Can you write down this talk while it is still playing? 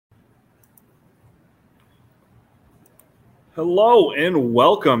Hello and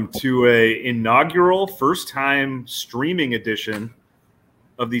welcome to a inaugural first-time streaming edition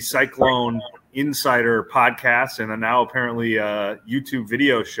of the Cyclone Insider podcast and a now apparently YouTube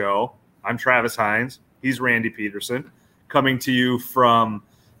video show. I'm Travis Hines. He's Randy Peterson, coming to you from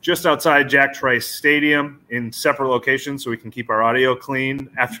just outside Jack Trice Stadium in separate locations so we can keep our audio clean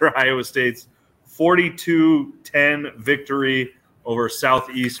after Iowa State's 42-10 victory over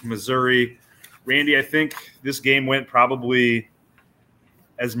Southeast Missouri. Randy, I think this game went probably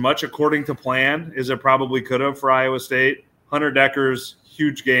as much according to plan as it probably could have for Iowa State. Hunter Dekkers,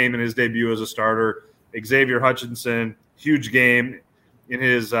 huge game in his debut as a starter. Xavier Hutchinson, huge game in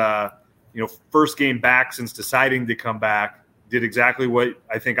his first game back since deciding to come back. Did exactly what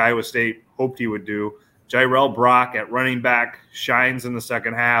I think Iowa State hoped he would do. Jyrell Brock at running back shines in the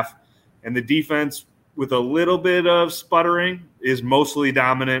second half. And the defense, with a little bit of sputtering, is mostly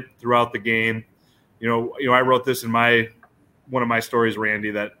dominant throughout the game. I wrote this in one of my stories,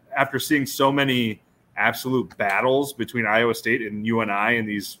 Randy, that after seeing so many absolute battles between Iowa State and UNI in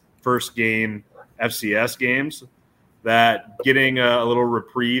these first game FCS games, that getting a little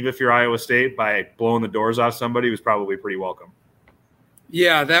reprieve if you're Iowa State by blowing the doors off somebody was probably pretty welcome.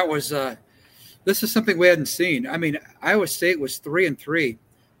 Yeah, that was this is something we hadn't seen. I mean, Iowa State was 3-3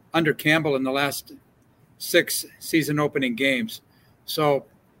 under Campbell in the last 6 season opening games. So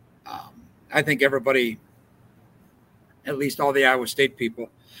I think everybody, at least all the Iowa State people,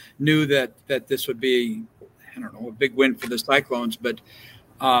 knew that this would be, a big win for the Cyclones. But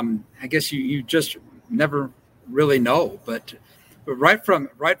I guess you just never really know. But right from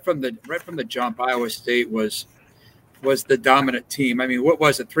the jump, Iowa State was the dominant team. I mean, what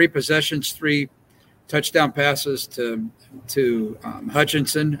was it? 3 possessions, 3 touchdown passes to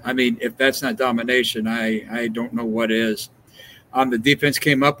Hutchinson. I mean, if that's not domination, I don't know what is. The defense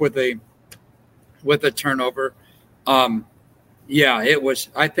came up with a turnover. It was.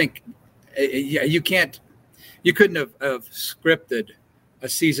 I think, you couldn't have scripted a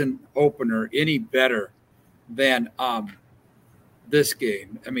season opener any better than this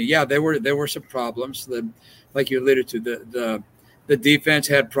game. I mean, there were some problems. Like you alluded to, the defense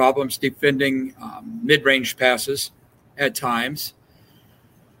had problems defending mid-range passes at times.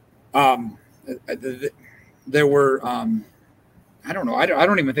 There were. I don't know. I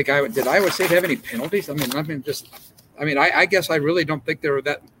don't even think did Iowa State have any penalties? I guess I really don't think there were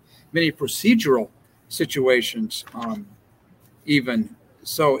that many procedural situations, even.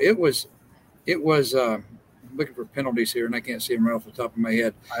 So it was. I'm looking for penalties here, and I can't see them right off the top of my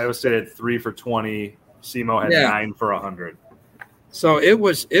head. Iowa State had 3 for 20. SEMO had 9 for 100. So it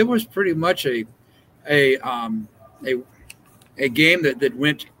was pretty much a game that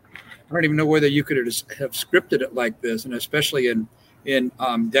went. I don't even know whether you could have scripted it like this, and especially in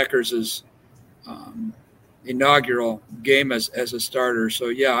Dekkers' inaugural game as a starter. So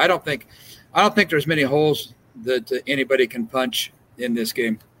I don't think there's many holes that anybody can punch in this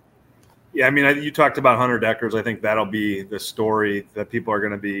game. Yeah, I mean, you talked about Hunter Dekkers. I think that'll be the story that people are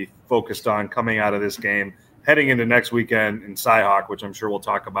going to be focused on coming out of this game, heading into next weekend in Cyhawk, which I'm sure we'll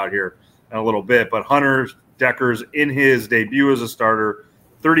talk about here in a little bit. But Hunter Dekkers, in his debut as a starter,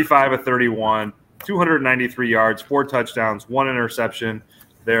 35 of 31, 293 yards, 4 touchdowns, 1 interception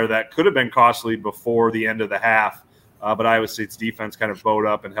there that could have been costly before the end of the half. But Iowa State's defense kind of bowed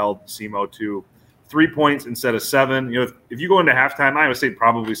up and held SEMO to 3 points instead of 7. If you go into halftime, Iowa State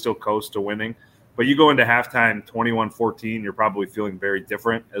probably still coasts to winning. But you go into halftime 21-14, you're probably feeling very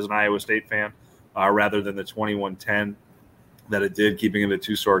different as an Iowa State fan rather than the 21-10 that it did, keeping it a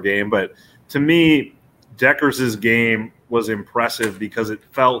 2-score game. But to me, Dekkers' game was impressive because it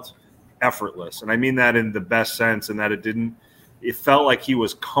felt effortless. And I mean that in the best sense, in that it felt like he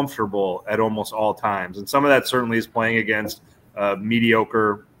was comfortable at almost all times. And some of that certainly is playing against a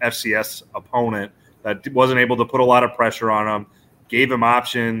mediocre FCS opponent that wasn't able to put a lot of pressure on him, gave him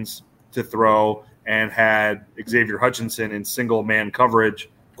options to throw, and had Xavier Hutchinson in single man coverage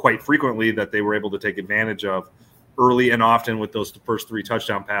quite frequently that they were able to take advantage of early and often with those first 3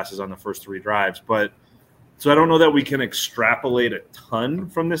 touchdown passes on the first 3 drives. So I don't know that we can extrapolate a ton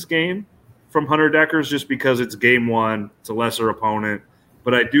from this game from Hunter Dekkers just because it's game 1, it's a lesser opponent.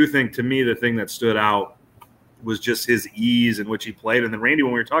 But I do think, to me, the thing that stood out was just his ease in which he played. And then, Randy,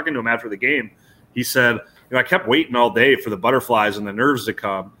 when we were talking to him after the game, he said, I kept waiting all day for the butterflies and the nerves to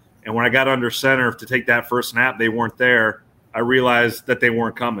come. And when I got under center to take that first snap, they weren't there. I realized that they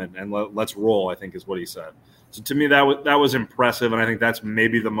weren't coming, and let's roll, I think is what he said. So to me, that was impressive, and I think that's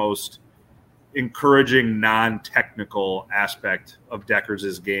maybe the most encouraging non-technical aspect of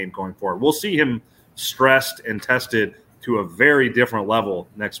Dekkers' game going forward. We'll see him stressed and tested to a very different level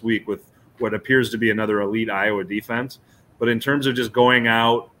next week with what appears to be another elite Iowa defense. But in terms of just going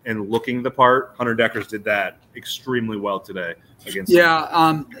out and looking the part, Hunter Dekkers did that extremely well today against.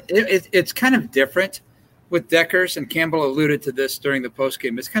 Yeah, it's kind of different with Dekkers, and Campbell alluded to this during the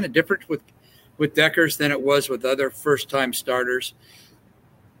postgame. It's kind of different with Dekkers than it was with other first-time starters.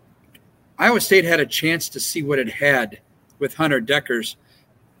 Iowa State had a chance to see what it had with Hunter Dekkers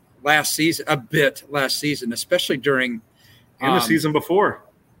last season, especially during the season before.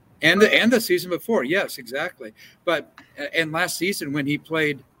 And the season before, yes, exactly. But and last season when he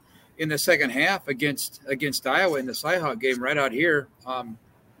played in the second half against Iowa in the Cyhawk game right out here, I'm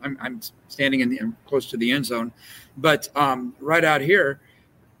standing close to the end zone, but right out here,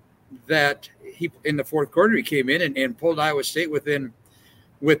 that he in the fourth quarter he came in and pulled Iowa State within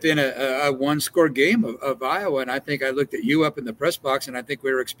a one-score game of Iowa. And I think I looked at you up in the press box, and I think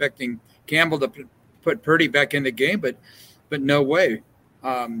we were expecting Campbell to put Purdy back in the game, but no way.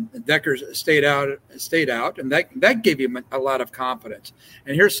 Dekkers stayed out, and that gave him a lot of confidence.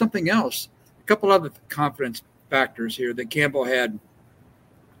 And here's something else, a couple other confidence factors here that Campbell had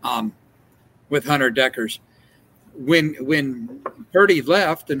with Hunter Dekkers. When Purdy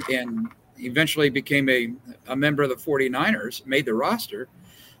left and eventually became a member of the 49ers, made the roster,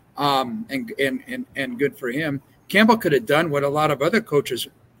 and good for him. Campbell could have done what a lot of other coaches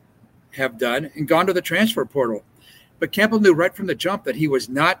have done and gone to the transfer portal. But Campbell knew right from the jump that he was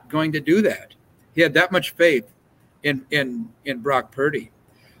not going to do that. He had that much faith in Brock Purdy.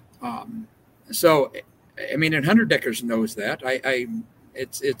 So, I mean, and Hunter Dekkers knows that.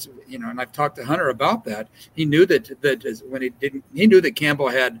 It's and I've talked to Hunter about that. He knew that when he knew that Campbell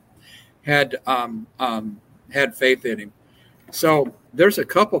had faith in him. So there's a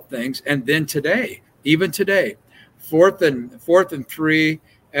couple things, and then even today, fourth and 3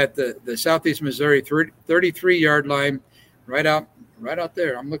 at the Southeast Missouri 33-yard line, right out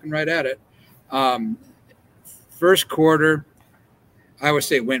there. I'm looking right at it. First quarter, Iowa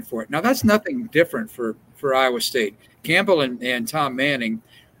State went for it. Now that's nothing different for Iowa State. Campbell and Tom Manning,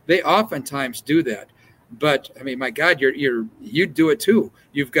 they oftentimes do that. But I mean, my God, you do it too.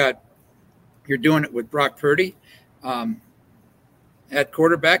 You're doing it with Brock Purdy at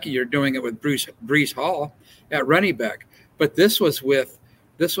quarterback. You're doing it with Breece Hall at running back. But this was with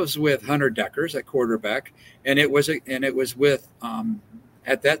Hunter Dekkers at quarterback, and it was with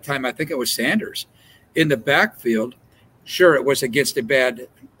at that time I think it was Sanders in the backfield. Sure, it was against the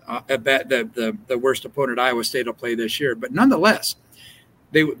worst opponent Iowa State will play this year, but nonetheless,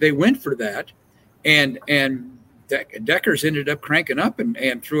 they went for that, and Dekkers ended up cranking up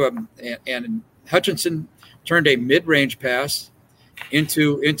and threw and Hutchinson turned a mid-range pass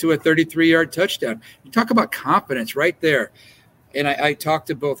into a 33-yard touchdown. You talk about confidence right there. And I talked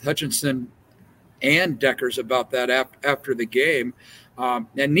to both Hutchinson and Dekkers about that after the game, and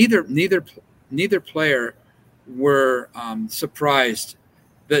neither player were surprised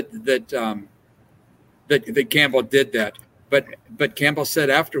that Campbell did that. But Campbell said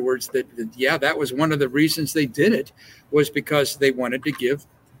afterwards that that was one of the reasons they did it, was because they wanted to give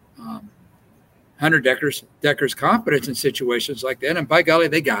Hunter Dekkers confidence in situations like that, and by golly,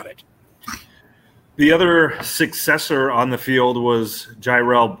 they got it. The other successor on the field was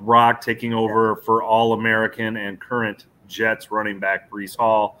Jirel Brock taking over for All-American and current Jets running back Breece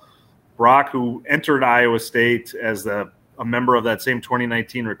Hall. Brock, who entered Iowa State as a member of that same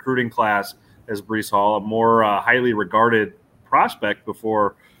 2019 recruiting class as Breece Hall, a more highly regarded prospect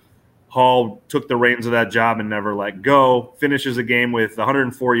before Hall took the reins of that job and never let go, finishes a game with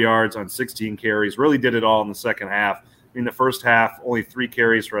 104 yards on 16 carries, really did it all in the second half. In the first half, only 3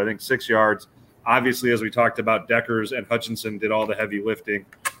 carries for, I think, 6 yards. Obviously, as we talked about, Dekkers and Hutchinson did all the heavy lifting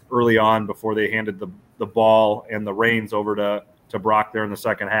early on before they handed the ball and the reins over to Brock there in the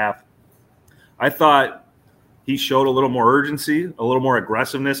second half. I thought he showed a little more urgency, a little more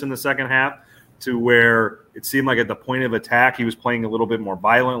aggressiveness in the second half, to where it seemed like at the point of attack he was playing a little bit more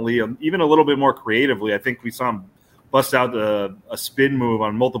violently, even a little bit more creatively. I think we saw him bust out a spin move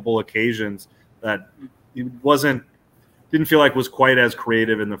on multiple occasions that he didn't feel like was quite as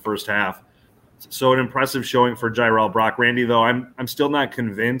creative in the first half. So an impressive showing for Jirel Brock. Randy, though, I'm still not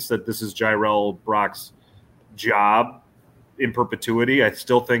convinced that this is Jirel Brock's job in perpetuity. I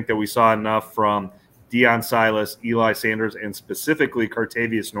still think that we saw enough from Deion Silas, Eli Sanders, and specifically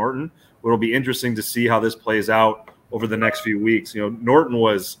Cartavius Norton. It'll be interesting to see how this plays out over the next few weeks. Norton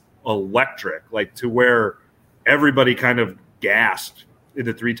was electric, like to where everybody kind of gasped in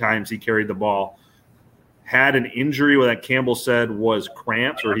the 3 times he carried the ball. Had an injury that Campbell said was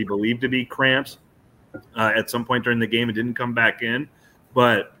cramps, or he believed to be cramps at some point during the game. It didn't come back in.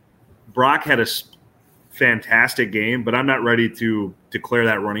 But Brock had a fantastic game, but I'm not ready to declare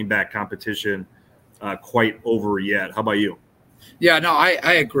that running back competition quite over yet. How about you? Yeah, no,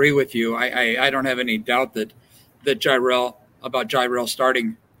 I agree with you. I don't have any doubt that Jirel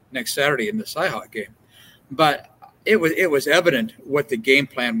starting next Saturday in the Cyhawk game, but it was evident what the game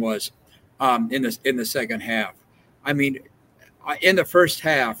plan was in the second half. I mean, in the first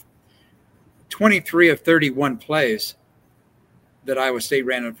half, 23 of 31 plays that Iowa State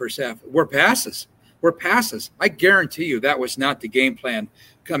ran in the first half were passes. I guarantee you that was not the game plan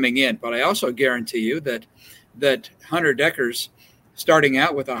coming in, but I also guarantee you that Hunter Dekkers starting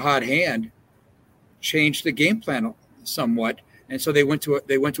out with a hot hand changed the game plan somewhat, and so they went to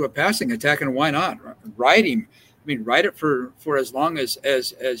a passing attack, and why not ride him? I mean, ride it for as long as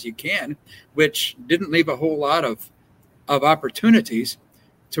you can, which didn't leave a whole lot of opportunities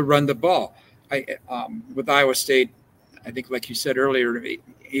to run the ball. With Iowa State, I think, like you said earlier,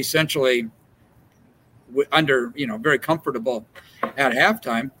 essentially under very comfortable at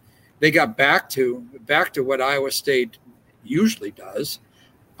halftime, they got back to what Iowa State usually does,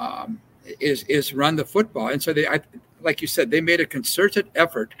 is run the football. And so like you said, they made a concerted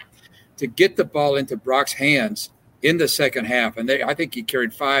effort to get the ball into Brock's hands in the second half. And I think he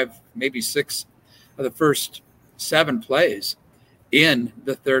carried 5, maybe 6 of the first 7 plays in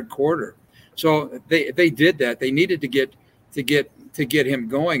the third quarter. So they did that. They needed to get him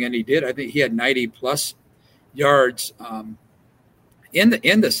going, and he did. I think he had 90 plus yards in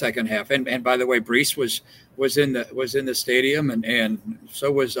the second half. And by the way, Brees was in the stadium, and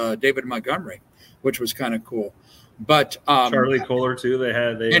so was David Montgomery, which was kind of cool. But Charlie Kohler too.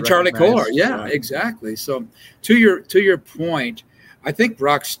 And Charlie Kohler, yeah, exactly. So to your point, I think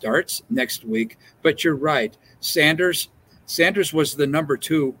Brock starts next week. But you're right. Sanders was the number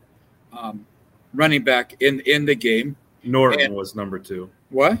 2 running back in the game. Norton was number 2.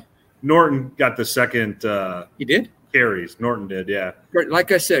 What? Norton got the second. He did? Carries. Norton did, yeah.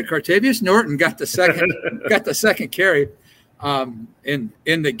 Like I said, Cartavius Norton got the second carry in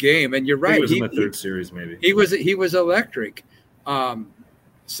the game, and you're right. He was in the third series, maybe. He was electric.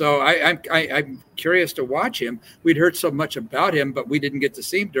 So I'm curious to watch him. We'd heard so much about him, but we didn't get to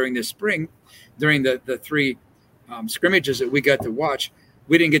see him during this spring, during the 3 scrimmages that we got to watch.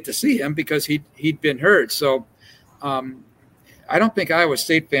 We didn't get to see him because he'd been hurt. So I don't think Iowa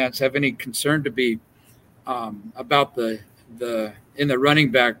State fans have any concern to be about the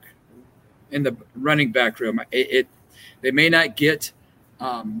running back room. They may not get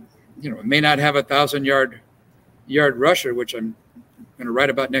may not have a 1,000-yard rusher, which I'm going to write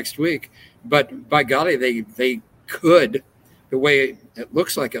about next week, but by golly, they could, the way it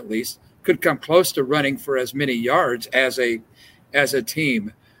looks like at least, could come close to running for as many yards as a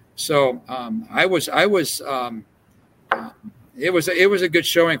team. So it was a good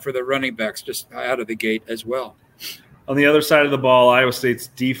showing for the running backs just out of the gate as well. On the other side of the ball, Iowa State's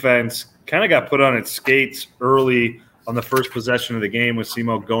defense kind of got put on its skates early on the first possession of the game with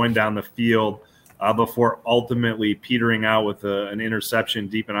Simo going down the field before ultimately petering out with an interception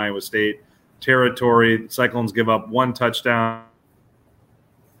deep in Iowa State territory. The Cyclones give up 1 touchdown.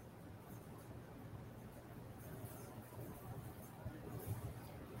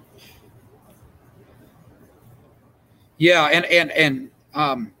 Yeah, and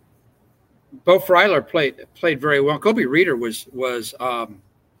Bo Freiler played very well. Kobe Reeder was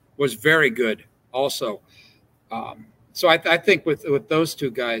very good also. So I think with those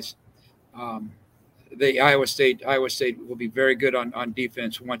 2 guys, the Iowa State will be very good on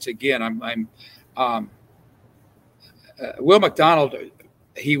defense once again. Will McDonald,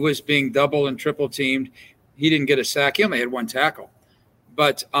 he was being double and triple teamed. He didn't get a sack. He only had 1 tackle,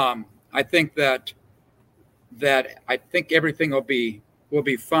 but I think that everything will be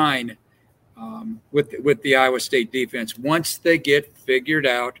fine with the Iowa State defense once they get figured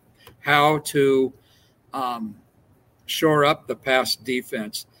out how to shore up the pass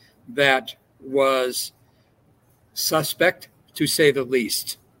defense that was suspect, to say the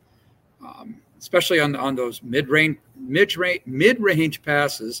least, especially on those mid-range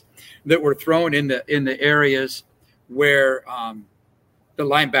passes that were thrown in the areas where the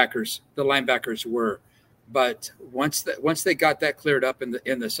linebackers were. But once they got that cleared up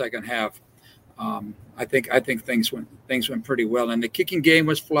in the second half, I think things went pretty well. And the kicking game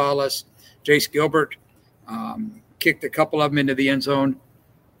was flawless. Jace Gilbert kicked a couple of them into the end zone,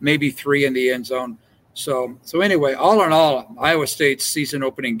 maybe 3 in the end zone. So anyway, all in all, Iowa State's season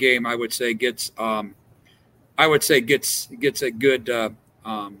opening game, I would say gets a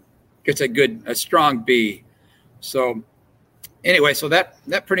strong B. So anyway, so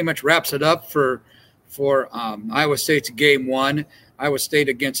that pretty much wraps it up for Iowa State's game 1. Iowa State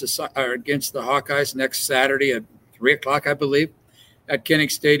against the Hawkeyes next Saturday at 3:00, I believe, at Kinnick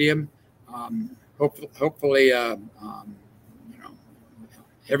Stadium. hopefully,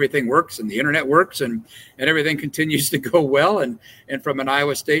 everything works and the internet works and everything continues to go well. And from an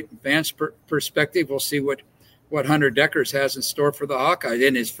Iowa State fans perspective, we'll see what Hunter Dekkers has in store for the Hawkeyes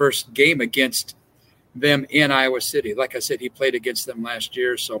in his first game against them in Iowa City. Like I said, he played against them last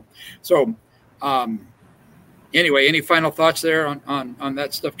year. So anyway, any final thoughts there on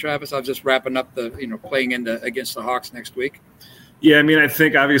that stuff, Travis? I was just wrapping up playing against the Hawks next week. Yeah, I mean, I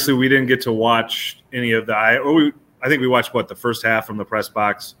think obviously we didn't get to watch any of I think we watched the first half from the press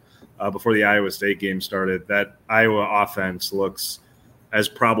box before the Iowa State game started. That Iowa offense looks as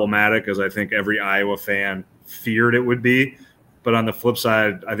problematic as I think every Iowa fan feared it would be. But on the flip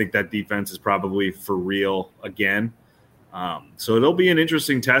side, I think that defense is probably for real again. So it'll be an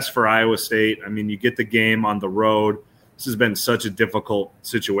interesting test for Iowa State. I mean, you get the game on the road. This has been such a difficult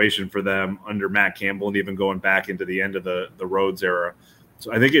situation for them under Matt Campbell and even going back into the end of the Rhodes era.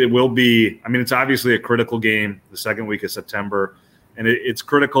 So I think it will be – I mean, it's obviously a critical game the second week of September, and it's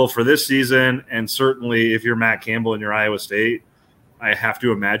critical for this season. And certainly if you're Matt Campbell and you're Iowa State, I have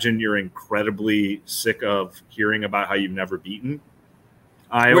to imagine you're incredibly sick of hearing about how you've never beaten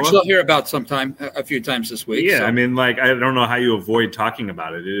Iowa. Which they'll hear about a few times this week. Yeah, so. I mean, I don't know how you avoid talking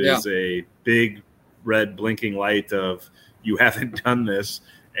about it. It is a big red blinking light of you haven't done this.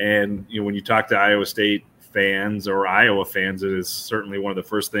 And, when you talk to Iowa State fans or Iowa fans, it is certainly one of the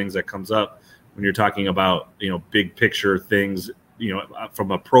first things that comes up when you're talking about, big picture things,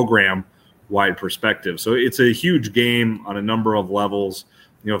 from a program wide perspective. So it's a huge game on a number of levels.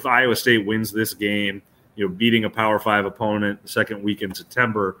 If Iowa State wins this game, beating a Power 5 opponent the second week in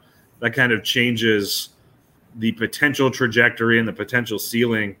September, that kind of changes the potential trajectory and the potential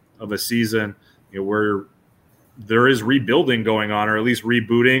ceiling of a season, where there is rebuilding going on, or at least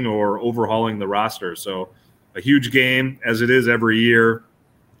rebooting or overhauling the roster. So a huge game, as it is every year.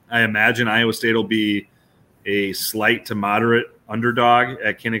 I imagine Iowa State will be a slight to moderate underdog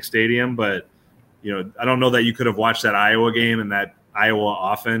at Kinnick Stadium, but I don't know that you could have watched that Iowa game and that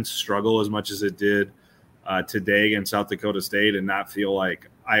Iowa offense struggle as much as it did today against South Dakota State and not feel like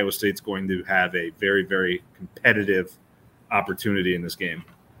Iowa State's going to have a very, very competitive opportunity in this game.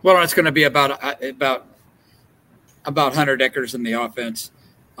 Well, it's going to be about Hunter Dekkers in the offense,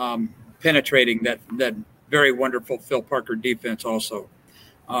 penetrating that very wonderful Phil Parker defense also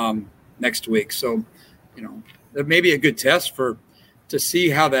next week. So, that may be a good test to see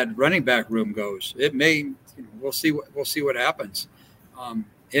how that running back room goes. It may, we'll see what happens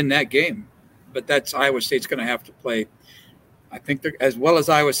in that game. But that's Iowa State's going to have to play. I think as well as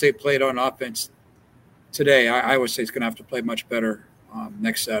Iowa State played on offense today, Iowa State's going to have to play much better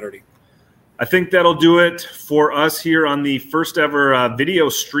next Saturday. I think that'll do it for us here on the first ever video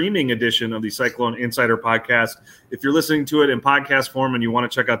streaming edition of the Cyclone Insider podcast. If you're listening to it in podcast form and you want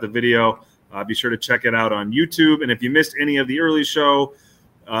to check out the video, be sure to check it out on YouTube. And if you missed any of the early show,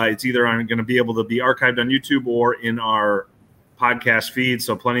 it's either going to be able to be archived on YouTube or in our podcast feed.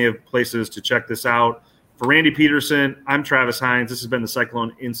 So plenty of places to check this out. For Randy Peterson, I'm Travis Hines. This has been the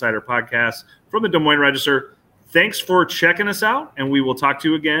Cyclone Insider podcast from the Des Moines Register. Thanks for checking us out, and we will talk to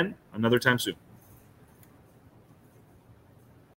you again another time soon.